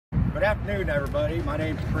Good afternoon, everybody. My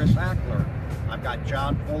name's Chris Hackler. I've got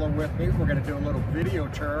John Fuller with me. We're going to do a little video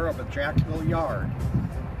tour of the Jacksonville yard,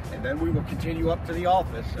 and then we will continue up to the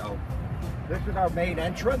office. So this is our main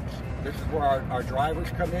entrance. This is where our drivers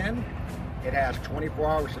come in. It has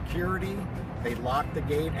 24-hour security. They lock the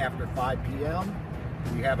gate after 5 p.m.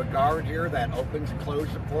 We have a guard here that opens and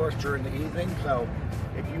closes it for us during the evening. So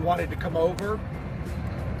if you wanted to come over,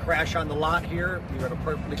 crash on the lot here, you're at a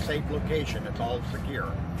perfectly safe location. It's all secure.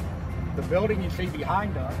 The building you see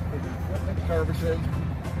behind us is equipment services.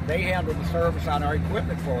 They handle the service on our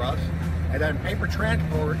equipment for us. And then paper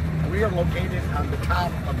transport, we are located on the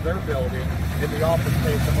top of their building in the office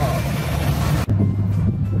space above.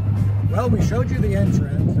 Well, we showed you the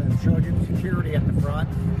entrance and showed you the security at the front.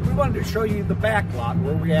 We wanted to show you the back lot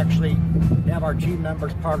where we actually have our team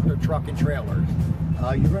members park their truck and trailers.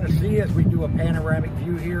 You're going to see as we do a panoramic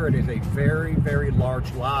view here, it is a very, very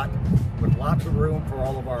large lot with lots of room for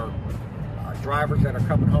all of our drivers that are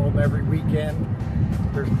coming home every weekend.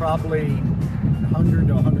 There's probably 100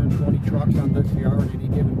 to 120 trucks on this yard any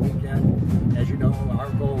given weekend. As you know, our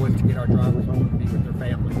goal is to get our drivers home and be with their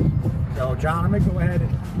families. So John, I'm going to go ahead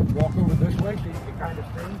and walk over this way so you can kind of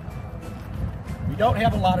see. We don't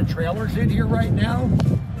have a lot of trailers in here right now,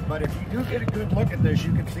 but if you do get a good look at this,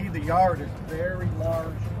 you can see the yard is very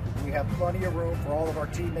large. We have plenty of room for all of our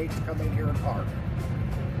teammates to come in here and park.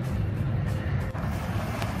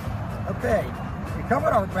 Okay, we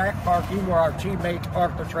covered our back parking where our teammates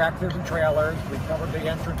park their tractors and trailers. We covered the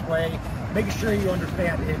entranceway, making sure you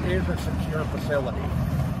understand it is a secure facility.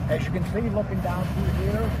 As you can see, looking down through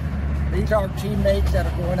here, these are teammates that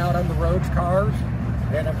are going out on the roads, cars.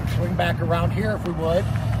 And if we swing back around here, if we would,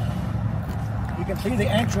 you can see the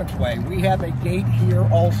entranceway. We have a gate here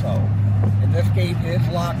also, and this gate is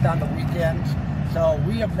locked on the weekends. So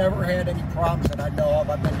we have never had any problems that I know of.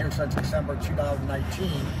 I've been here since December 2019.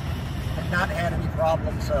 Have not had any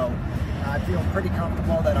problems, so I feel pretty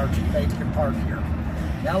comfortable that our teammates can park here.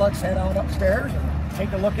 Now let's head on upstairs and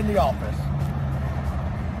take a look in the office.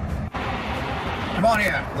 Come on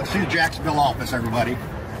in. Let's see the Jacksonville office, everybody.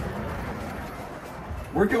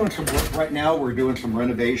 We're doing some work right now. We're doing some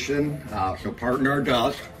renovation, so pardon our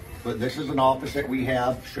dust, but this is an office that we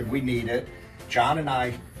have should we need it. John and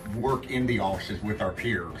I work in the offices with our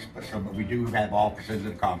peers, but we do have offices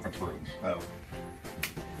and conference rooms. So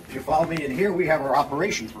if you follow me in here, we have our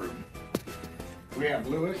operations room. We have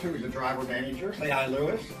Lewis, who's the driver manager. Say hi,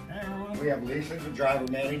 Lewis. Hey, everyone. We have Lisa, the driver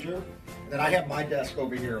manager. And then I have my desk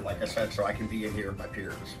over here, like I said, so I can be in here with my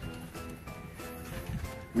peers.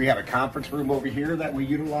 We have a conference room over here that we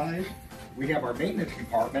utilize. We have our maintenance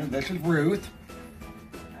department. This is Ruth.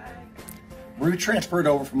 Ruth transferred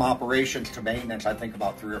over from operations to maintenance, I think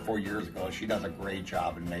about 3 or 4 years ago. She does a great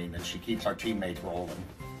job in maintenance. She keeps our teammates rolling.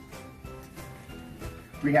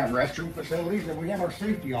 We have restroom facilities, and we have our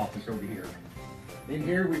safety office over here. In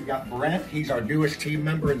here, we've got Brent. He's our newest team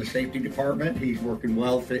member in the safety department. He's working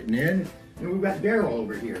well, fitting in. And we've got Daryl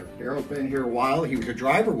over here. Daryl's been here a while. He was a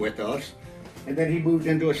driver with us. And then he moved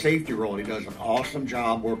into a safety role. He does an awesome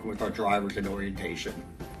job working with our drivers in orientation.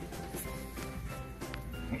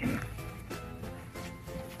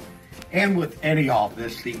 And with any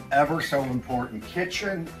office, the ever so important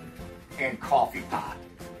kitchen and coffee pot.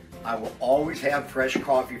 I will always have fresh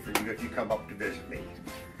coffee for you if you come up to visit me.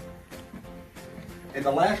 And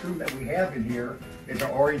the last room that we have in here is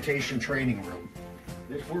our orientation training room.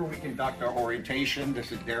 This is where we conduct our orientation.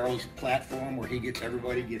 This is Daryl's platform where he gets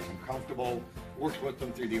everybody, gets them comfortable, works with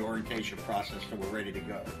them through the orientation process so we're ready to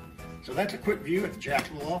go. So that's a quick view at the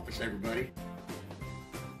Jacksonville office, everybody.